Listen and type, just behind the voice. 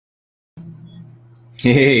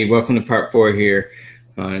Hey, welcome to part 4 here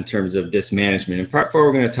in terms of disk management. In part 4,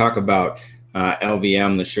 we're going to talk about LVM.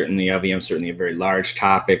 LVM is certainly a very large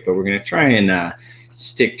topic, but we're going to try and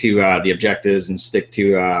stick to the objectives and stick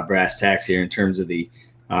to brass tacks here in terms of the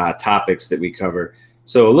topics that we cover.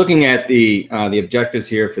 So looking at the objectives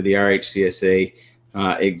here for the RHCSA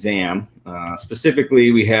exam,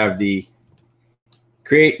 specifically we have the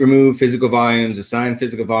create, remove physical volumes, assign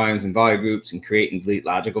physical volumes and volume groups, and create and delete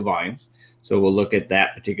logical volumes. So we'll look at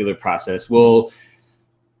that particular process. We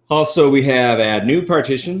have add new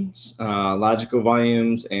partitions, logical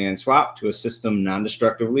volumes, and swap to a system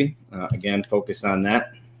non-destructively. Again, focus on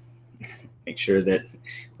that. Make sure that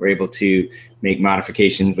we're able to make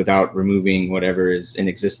modifications without removing whatever is in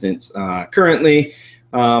existence currently.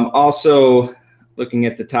 Also, looking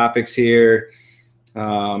at the topics here,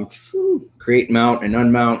 create, mount, and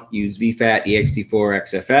unmount, use VFAT, ext4,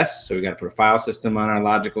 XFS. So we got to put a file system on our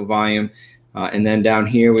logical volume. And then down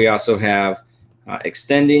here, we also have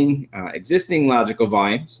extending existing logical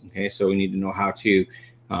volumes. Okay, so we need to know how to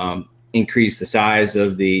increase the size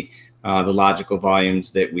of the logical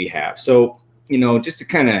volumes that we have. So, just to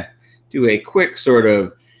kind of do a quick sort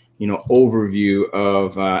of, overview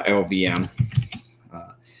of LVM.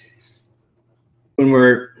 When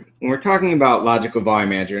we're talking about logical volume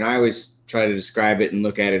manager, and I always try to describe it and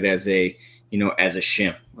look at it as a as a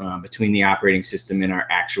shim between the operating system and our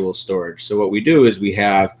actual storage. So what we do is we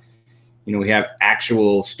have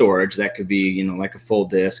actual storage that could be like a full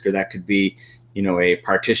disk, or that could be a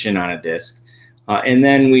partition on a disk, and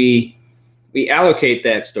then we allocate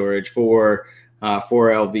that storage for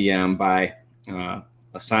LVM by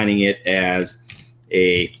assigning it as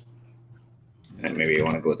a, and maybe you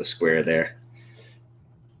want to go with the square there.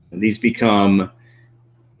 And these become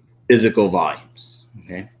physical volumes.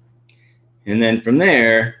 Okay. And then from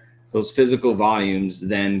there, those physical volumes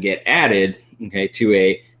then get added, okay, to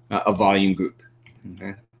a volume group.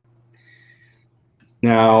 Okay.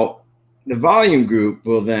 Now, the volume group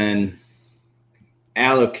will then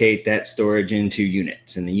allocate that storage into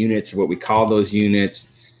units, and the units are what we call those units.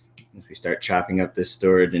 If we start chopping up this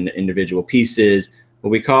storage into individual pieces, what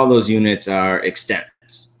we call those units are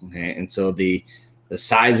extents. Okay, and so the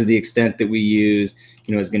size of the extent that we use,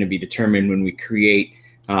 is going to be determined when we create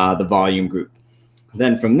the volume group.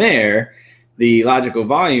 Then from there, the logical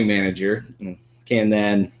volume manager can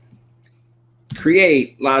then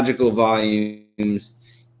create logical volumes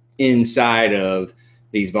inside of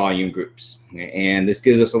these volume groups. And this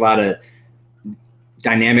gives us a lot of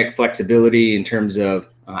dynamic flexibility in terms of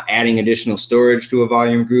adding additional storage to a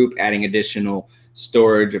volume group, adding additional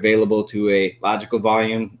storage available to a logical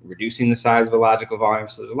volume, reducing the size of a logical volume.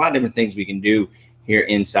 So there's a lot of different things we can do here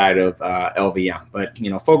inside of LVM. But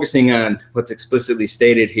focusing on what's explicitly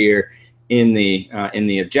stated here in the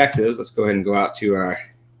objectives, let's go ahead and go out to our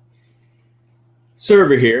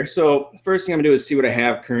server here. So first thing I'm gonna do is see what I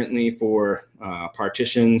have currently for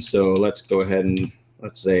partitions. So let's go ahead and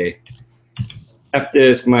let's say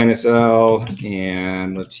fdisk -L,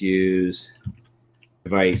 and let's use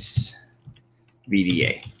device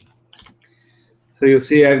VDA. So you'll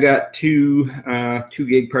see I've got two 2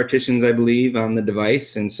 gig partitions, I believe, on the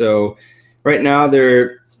device. And so right now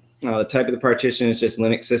the type of the partition is just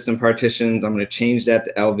Linux system partitions. I'm going to change that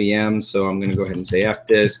to LVM. So I'm going to go ahead and say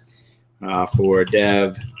fdisk for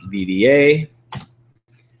dev VDA.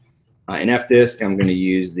 In fdisk, I'm going to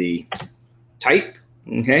use the type.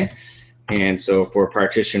 Okay. And so for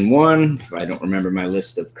partition 1, if I don't remember my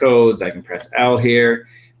list of codes, I can press L here.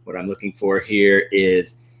 What I'm looking for here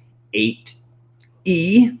is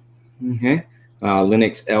 8E, okay,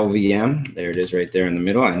 Linux LVM. There it is right there in the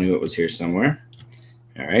middle. I knew it was here somewhere.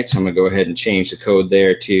 All right, so I'm going to go ahead and change the code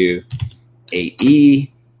there to 8E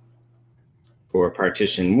for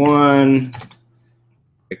partition 1.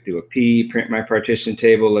 Click do a P, print my partition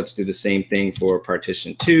table. Let's do the same thing for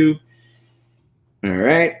partition 2. All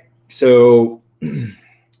right, so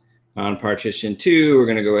on partition 2, we're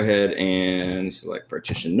going to go ahead and select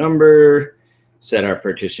partition number, set our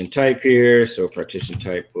partition type here. So partition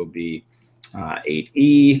type will be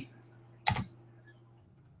 8E.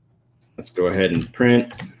 Let's go ahead and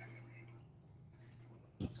print.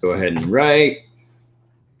 Let's go ahead and write.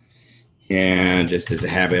 And just as a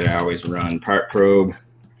habit, I always run part probe.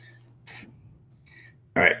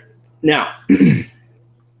 All right. Now,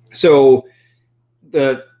 so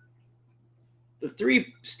the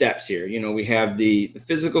 3 steps here, we have the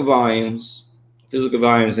physical volumes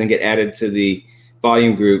then get added to the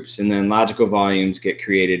volume groups, and then logical volumes get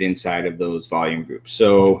created inside of those volume groups.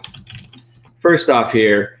 So first off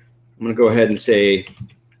here, I'm going to go ahead and say,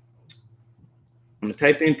 I'm going to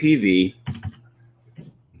type in PV,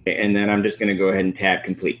 And then I'm just going to go ahead and tab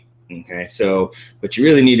complete. Okay, so what you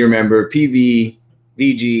really need to remember, PV,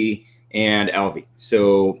 VG, and LV.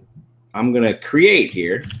 So I'm going to create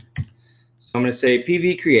here. So I'm going to say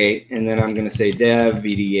PV create, and then I'm going to say dev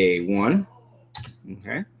VDA1.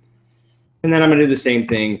 Okay, and then I'm going to do the same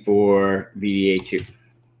thing for VDA2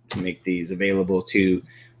 to make these available to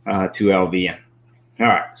LVM. All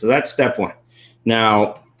right, so that's step one.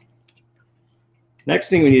 Now, next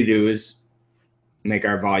thing we need to do is make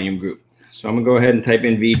our volume group. So I'm gonna go ahead and type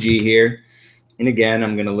in VG here. And again,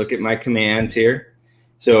 I'm gonna look at my commands here.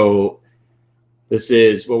 So this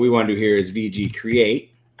is what we want to do here is VG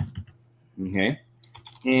create. Okay.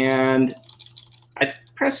 And I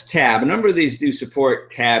press tab. A number of these do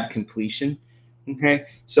support tab completion. Okay.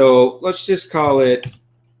 So let's just call it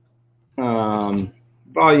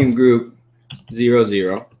volume group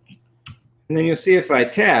 00. And then you'll see if I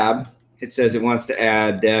tab, it says it wants to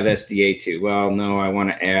add dev SDA2. Well, no, I want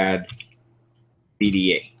to add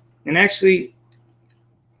VDA. And actually,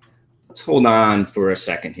 let's hold on for a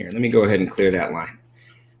second here. Let me go ahead and clear that line.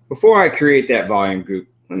 Before I create that volume group,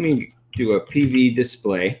 let me do a PV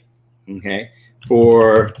display, okay,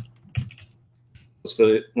 for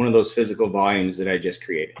one of those physical volumes that I just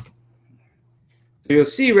created. So you'll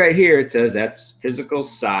see right here, it says that's physical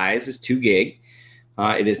size is 2 gig.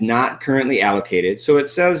 It is not currently allocated. So it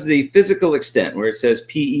says the physical extent where it says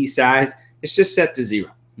PE size, it's just set to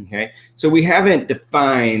 0. Okay, so we haven't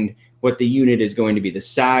defined what the unit is going to be, the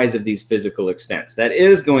size of these physical extents. That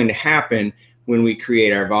is going to happen when we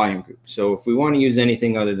create our volume group. So if we want to use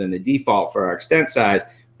anything other than the default for our extent size,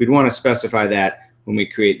 we'd want to specify that when we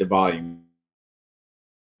create the volume.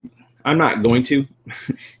 I'm not going to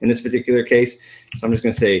in this particular case. So I'm just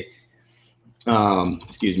going to say,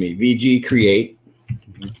 VG create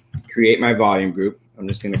my volume group. I'm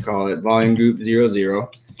just going to call it volume group 00.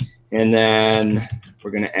 And then we're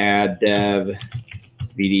going to add dev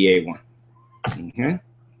VDA1. Okay.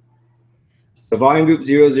 The volume group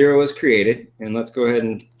 00 is created. And let's go ahead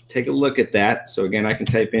and take a look at that. So again, I can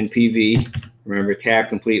type in PV. Remember, tab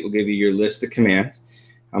complete will give you your list of commands.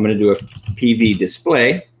 I'm going to do a PV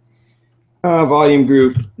display, volume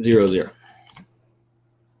group 00.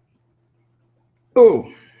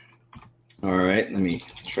 Oh, all right. Let me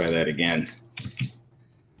try that again.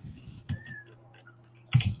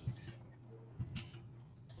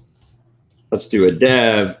 Let's do a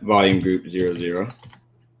dev volume group 00.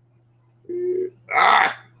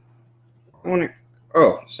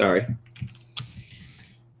 Sorry.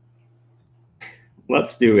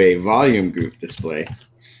 Let's do a volume group display.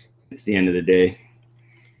 It's the end of the day.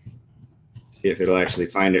 See if it'll actually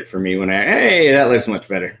find it for me when hey, that looks much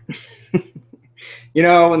better. You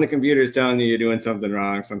know, when the computer is telling you you're doing something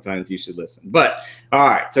wrong, sometimes you should listen. But all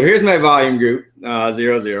right, so here's my volume group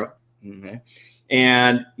 00. Okay.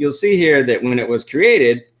 And you'll see here that when it was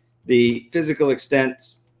created, the physical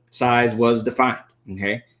extent size was defined.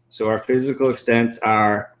 Okay, so our physical extents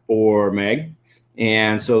are 4 meg,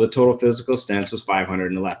 and so the total physical extents was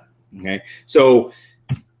 511. Okay, so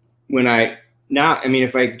when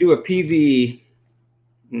if I do a PV,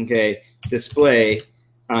 okay, display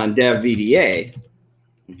on dev VDA,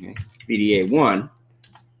 okay, VDA1,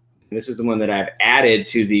 this is the one that I've added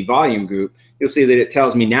to the volume group, you'll see that it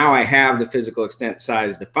tells me now I have the physical extent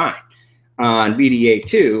size defined. On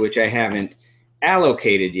VDA2, which I haven't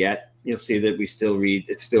allocated yet, you'll see that it still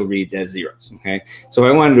reads as zeros. Okay, so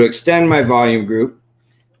if I wanted to extend my volume group,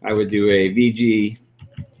 I would do a VG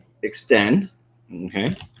extend.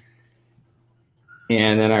 Okay,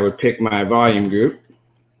 and then I would pick my volume group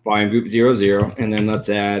 00, and then let's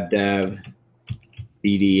add dev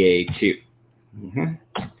VDA2. Okay.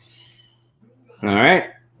 All right,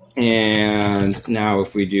 and now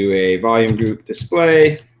if we do a volume group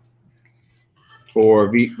display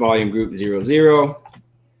for volume group 00,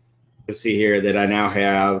 you'll see here that I now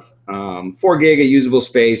have 4 gig of usable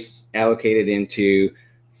space allocated into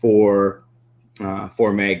 4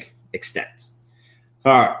 meg extents.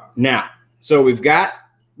 All right, now, so we've got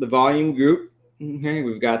the volume group. Okay,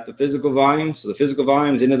 we've got the physical volume. So the physical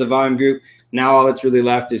volume is into the volume group. Now all that's really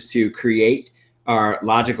left is to create our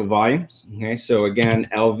logical volumes. Okay, so again,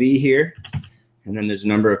 LV here, and then there's a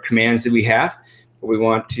number of commands that we have. But we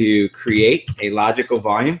want to create a logical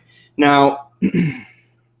volume. Now,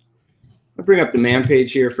 I'll bring up the man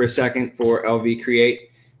page here for a second for LV create.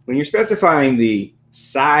 When you're specifying the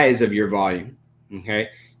size of your volume, okay,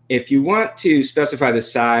 if you want to specify the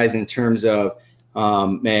size in terms of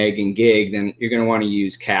meg and gig, then you're going to want to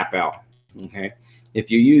use cap L. Okay,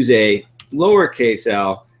 if you use a lowercase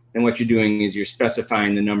l, then what you're doing is you're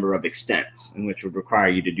specifying the number of extents, and which would require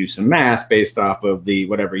you to do some math based off of the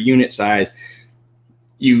whatever unit size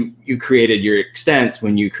you created your extents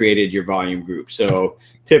when you created your volume group. So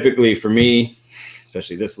typically for me,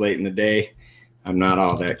 especially this late in the day, I'm not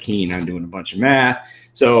all that keen on doing a bunch of math.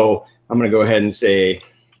 So I'm going to go ahead and say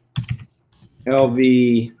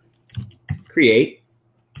LV create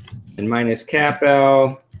and minus cap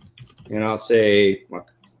L, and I'll say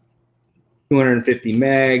 250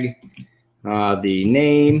 meg. The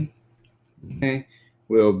name, okay,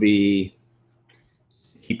 will be,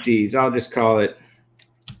 keep these, I'll just call it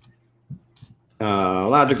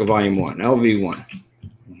logical volume 1, LV1.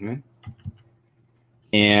 Okay.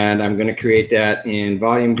 And I'm going to create that in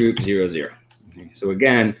volume group 00. Okay. So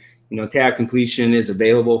again, tab completion is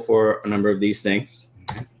available for a number of these things.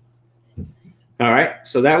 Okay. All right,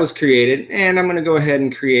 so that was created, and I'm going to go ahead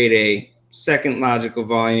and create a second logical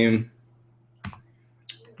volume.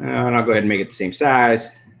 And I'll go ahead and make it the same size.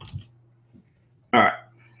 All right,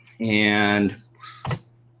 and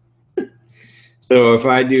so if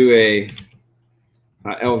I do a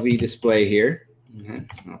LV display here, okay,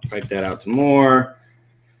 I'll type that out some more.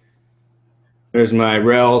 There's my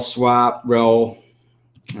rel swap rel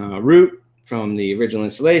root from the original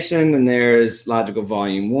installation, and there's logical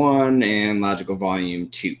volume 1 and logical volume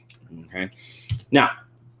 2. Okay, now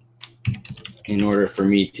in order for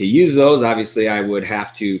me to use those, obviously I would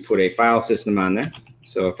have to put a file system on there.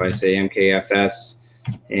 So if I say mkfs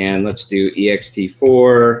and let's do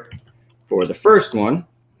ext4 for the first one,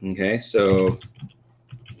 okay, so,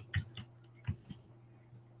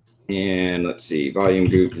 and let's see, volume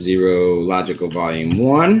group 0, logical volume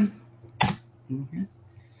 1. Okay.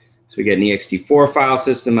 So we get an ext4 file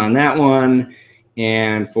system on that one.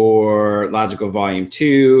 And for logical volume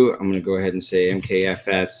 2, I'm going to go ahead and say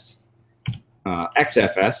mkfs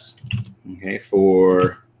xfs, okay,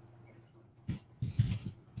 for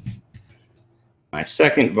my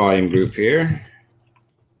second volume group here.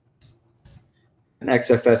 An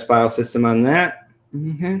XFS file system on that.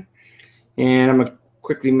 Okay. And I'm going to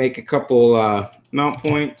quickly make a couple mount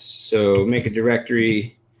points. So make a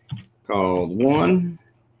directory called 1.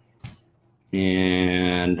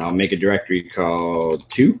 And I'll make a directory called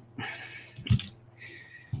 2.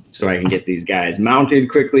 So I can get these guys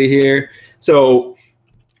mounted quickly here. So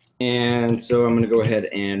I'm going to go ahead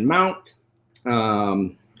and mount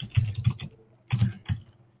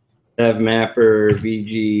dev mapper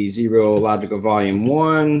VG0 logical volume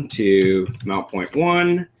 1 to mount point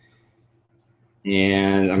 1.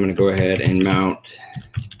 And I'm going to go ahead and mount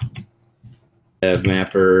dev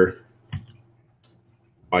mapper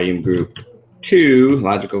volume group 2,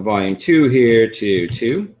 logical volume 2 here to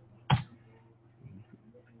 2.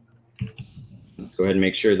 Let's go ahead and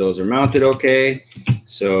make sure those are mounted okay.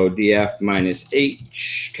 So df minus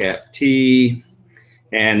h cap t,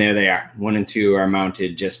 and there they are. 1 and 2 are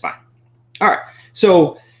mounted just fine. All right,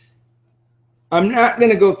 so I'm not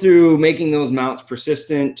going to go through making those mounts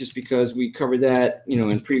persistent just because we covered that,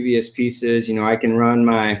 in previous pieces. I can run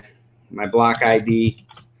my block ID,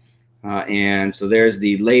 and so there's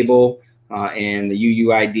the label and the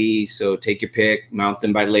UUID. So take your pick, mount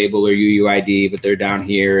them by label or UUID, but they're down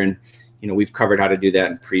here, and we've covered how to do that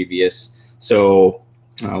in previous. So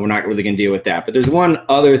we're not really going to deal with that. But there's one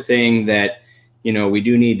other thing that we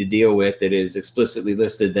do need to deal with that is explicitly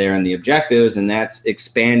listed there in the objectives, and that's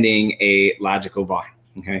expanding a logical volume.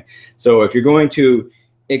 Okay, so if you're going to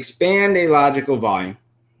expand a logical volume,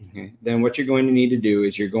 okay, then what you're going to need to do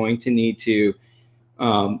is you're going to need to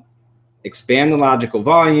expand the logical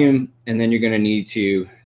volume, and then you're going to need to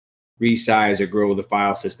resize or grow the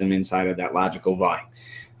file system inside of that logical volume.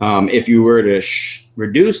 If you were to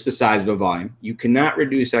reduce the size of a volume, you cannot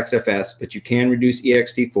reduce XFS, but you can reduce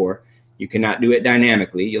ext4. You cannot do it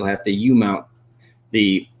dynamically. You'll have to U-mount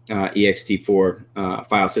the ext4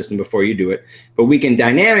 file system before you do it. But we can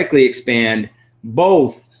dynamically expand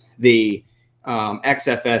both the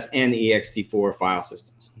XFS and the ext4 file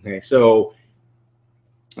systems. Okay, so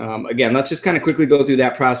again, let's just kind of quickly go through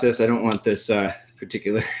that process. I don't want this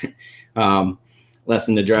particular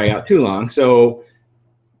lesson to drag out too long. So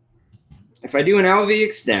if I do an LV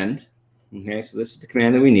extend, okay, so this is the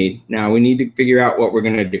command that we need. Now we need to figure out what we're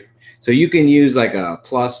going to do. So you can use like a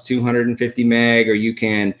plus 250 meg, or you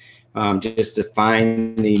can just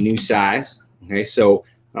define the new size. Okay, so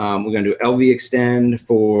we're going to do LV extend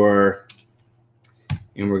for,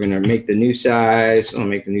 and we're going to make the new size. I'll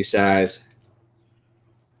make the new size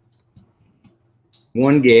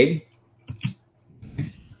 1 gig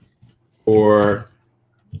for,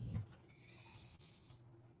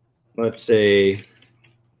 let's say,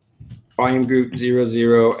 volume group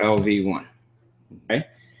 00 LV1. Okay.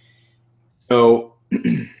 So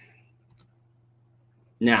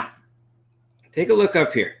now take a look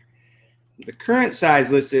up here. the current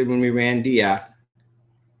size listed when we ran DF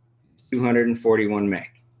is 241 meg.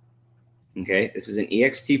 Okay, this is an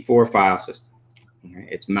ext4 file system. Okay,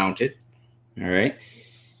 it's mounted. All right.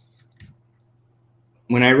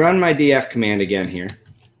 When I run my df command again here,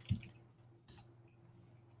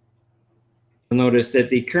 you'll notice that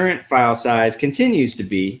the current file size continues to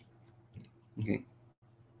be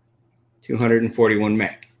 241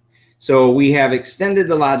 meg. So we have extended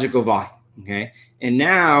the logical volume, okay? And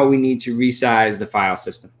now we need to resize the file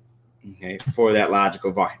system, okay, for that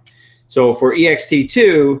logical volume. So for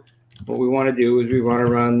ext2, what we want to do is we want to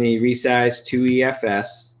run the resize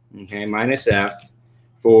 2EFS, okay, minus F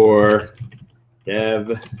for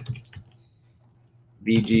dev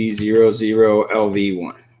VG00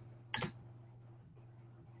 LV1.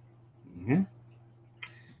 Okay.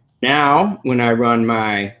 Now, when I run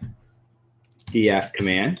my df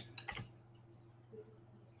command,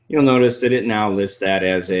 you'll notice that it now lists that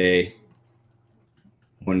as a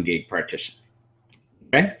 1 gig partition.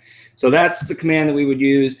 Okay, so that's the command that we would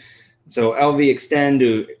use. So LV extend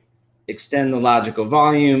to extend the logical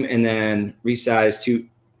volume, and then resize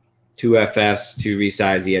 2FS to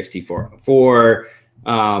resize ext4.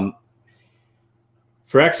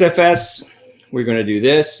 For XFS, we're going to do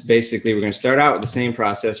this. Basically, we're going to start out with the same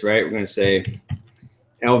process, right? We're going to say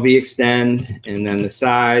LV extend, and then the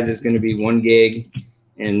size is going to be 1 gig,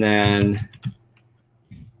 and then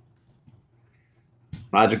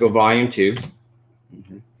logical volume 2.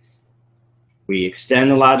 We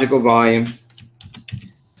extend the logical volume.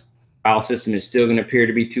 File system is still going to appear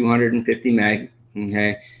to be 250 meg,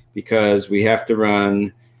 okay, because we have to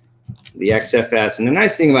run the XFS. And the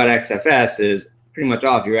nice thing about XFS is pretty much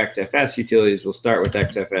all of your XFS utilities will start with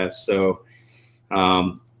XFS. So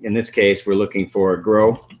in this case, we're looking for a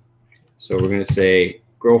grow. So we're going to say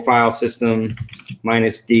grow file system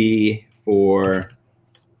minus D for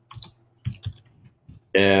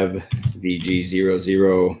dev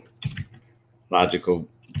VG00 logical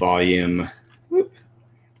volume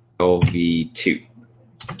LV2.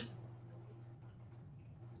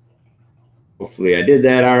 Hopefully I did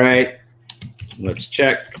that all right. Let's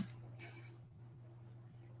check.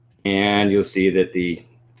 And you'll see that the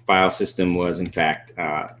file system was in fact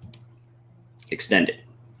extended.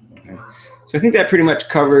 Okay. So I think that pretty much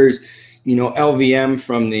covers, you know, LVM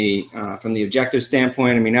from the objective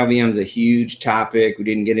standpoint. I mean, LVM is a huge topic. We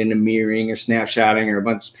didn't get into mirroring or snapshotting or a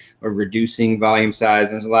bunch or reducing volume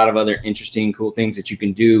size. There's a lot of other interesting, cool things that you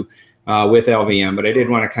can do with LVM, but I did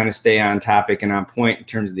want to kind of stay on topic and on point in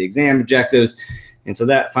terms of the exam objectives. And so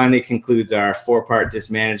that finally concludes our 4-part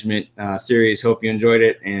disk management series. Hope you enjoyed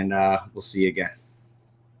it, and we'll see you again.